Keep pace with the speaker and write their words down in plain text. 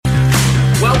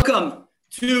Welcome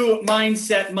to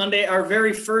Mindset Monday, our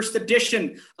very first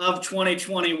edition of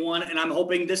 2021. And I'm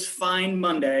hoping this fine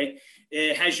Monday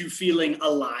has you feeling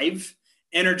alive,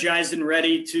 energized, and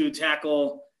ready to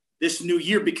tackle this new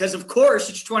year. Because, of course,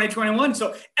 it's 2021.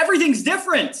 So everything's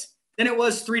different than it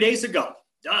was 3 days ago.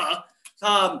 Duh.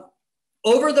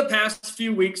 Over the past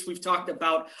few weeks, we've talked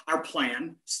about our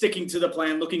plan, sticking to the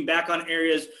plan, looking back on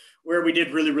areas where we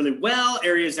did really, really well,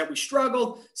 areas that we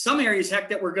struggled, some areas, heck,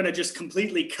 that we're going to just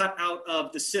completely cut out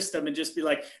of the system and just be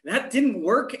like, that didn't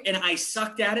work and I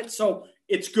sucked at it. So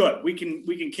it's good. We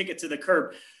can kick it to the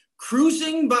curb.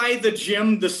 Cruising by the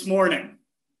gym this morning,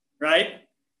 right?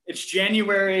 It's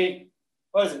January,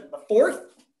 what is it, the 4th?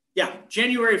 Yeah,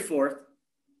 January 4th.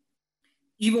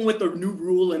 Even with the new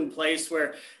rule in place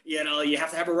where, you have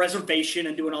to have a reservation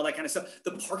and doing all that kind of stuff,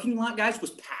 the parking lot, guys,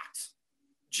 was packed.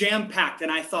 Jam-packed.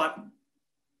 And I thought,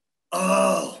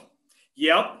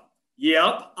 yep,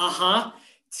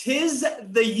 tis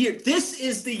the year. This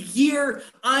is the year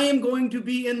I am going to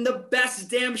be in the best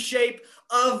damn shape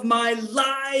of my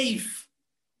life.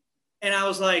 And I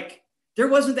was like, there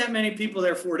wasn't that many people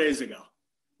there 4 days ago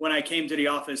when I came to the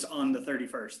office on the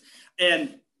 31st.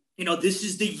 And this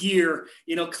is the year,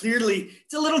 clearly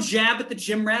it's a little jab at the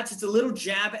gym rats. It's a little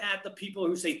jab at the people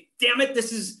who say, damn it,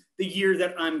 this is the year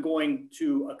that I'm going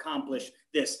to accomplish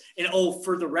this. And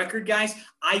for the record, guys,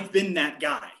 I've been that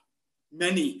guy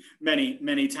many, many,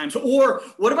 many times. Or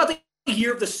what about the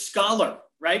year of the scholar,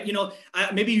 right?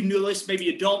 Maybe you knew this, maybe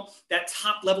you don't. That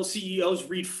top level CEOs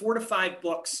read 4 to 5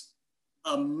 books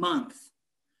a month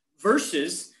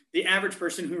versus the average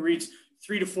person who reads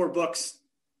 3 to 4 books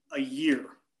a year.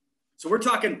 So we're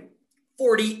talking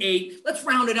 48, let's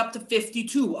round it up to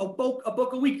 52, a book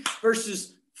a week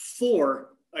versus 4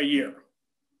 a year,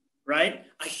 right?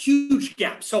 A huge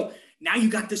gap. So now you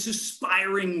got this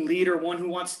aspiring leader, one who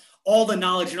wants all the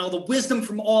knowledge and all the wisdom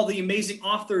from all the amazing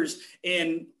authors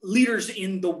and leaders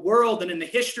in the world and in the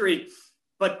history,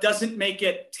 but doesn't make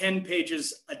it 10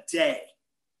 pages a day.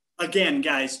 Again,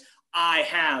 guys, I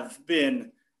have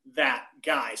been that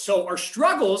guy. So our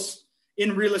struggles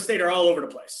in real estate are all over the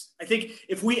place. I think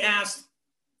if we asked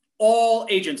all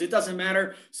agents, it doesn't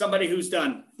matter, somebody who's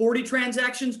done 40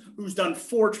 transactions, who's done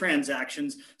 4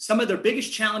 transactions, some of their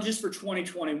biggest challenges for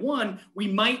 2021, we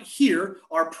might hear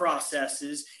our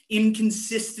processes,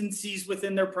 inconsistencies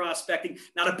within their prospecting,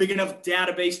 not a big enough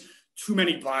database, too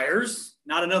many buyers,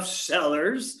 not enough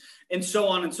sellers, and so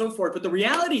on and so forth. But the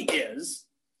reality is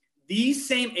these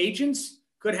same agents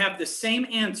could have the same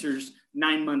answers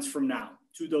 9 months from now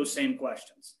to those same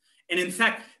questions. And in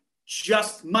fact,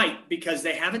 just might, because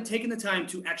they haven't taken the time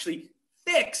to actually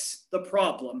fix the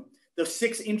problem, the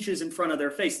 6 inches in front of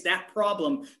their face, that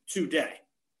problem today.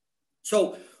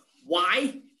 So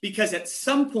why? Because at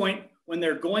some point when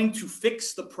they're going to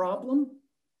fix the problem,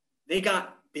 they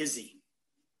got busy.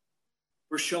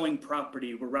 We're showing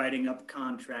property, we're writing up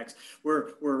contracts,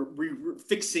 we're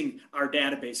fixing our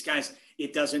database. Guys,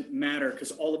 it doesn't matter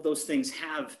because all of those things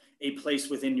have a place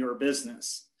within your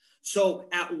business. So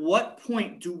at what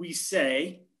point do we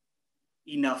say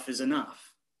enough is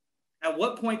enough? At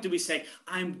what point do we say,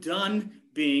 I'm done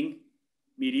being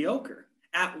mediocre?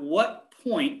 At what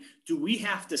point do we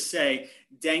have to say,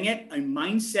 dang it, a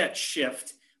mindset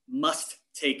shift must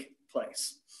take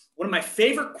place? One of my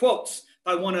favorite quotes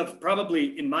by one of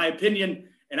probably, in my opinion,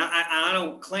 and I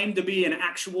don't claim to be an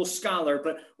actual scholar,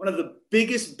 but one of the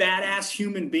biggest badass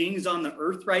human beings on the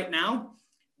earth right now,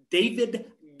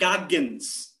 David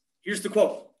Goggins. Here's the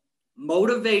quote.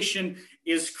 Motivation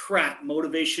is crap.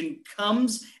 Motivation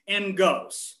comes and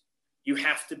goes. You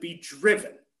have to be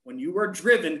driven. When you are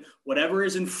driven, whatever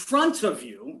is in front of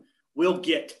you will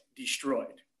get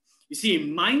destroyed. You see, a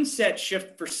mindset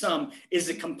shift for some is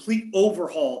a complete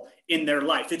overhaul in their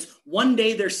life. It's one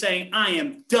day they're saying, I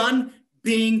am done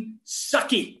being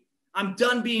sucky. I'm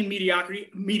done being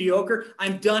mediocre.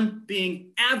 I'm done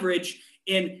being average.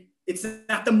 And it's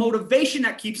not the motivation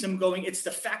that keeps them going. It's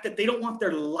the fact that they don't want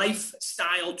their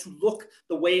lifestyle to look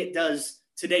the way it does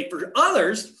today. For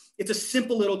others, it's a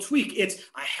simple little tweak. It's,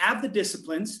 I have the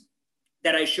disciplines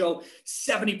that I show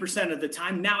 70% of the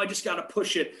time. Now I just got to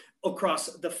push it across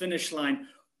the finish line.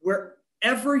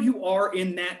 Wherever you are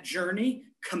in that journey,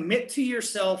 commit to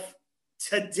yourself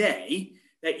today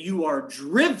that you are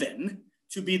driven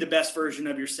to be the best version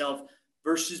of yourself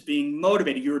versus being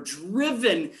motivated. You're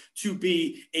driven to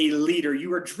be a leader.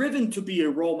 You are driven to be a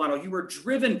role model. You are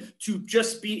driven to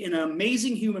just be an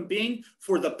amazing human being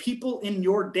for the people in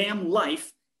your damn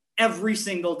life every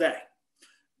single day.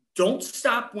 Don't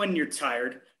stop when you're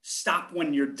tired. Stop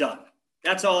when you're done.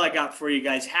 That's all I got for you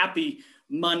guys. Happy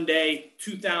Monday,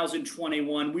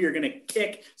 2021. We are going to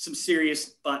kick some serious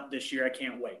butt this year. I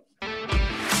can't wait.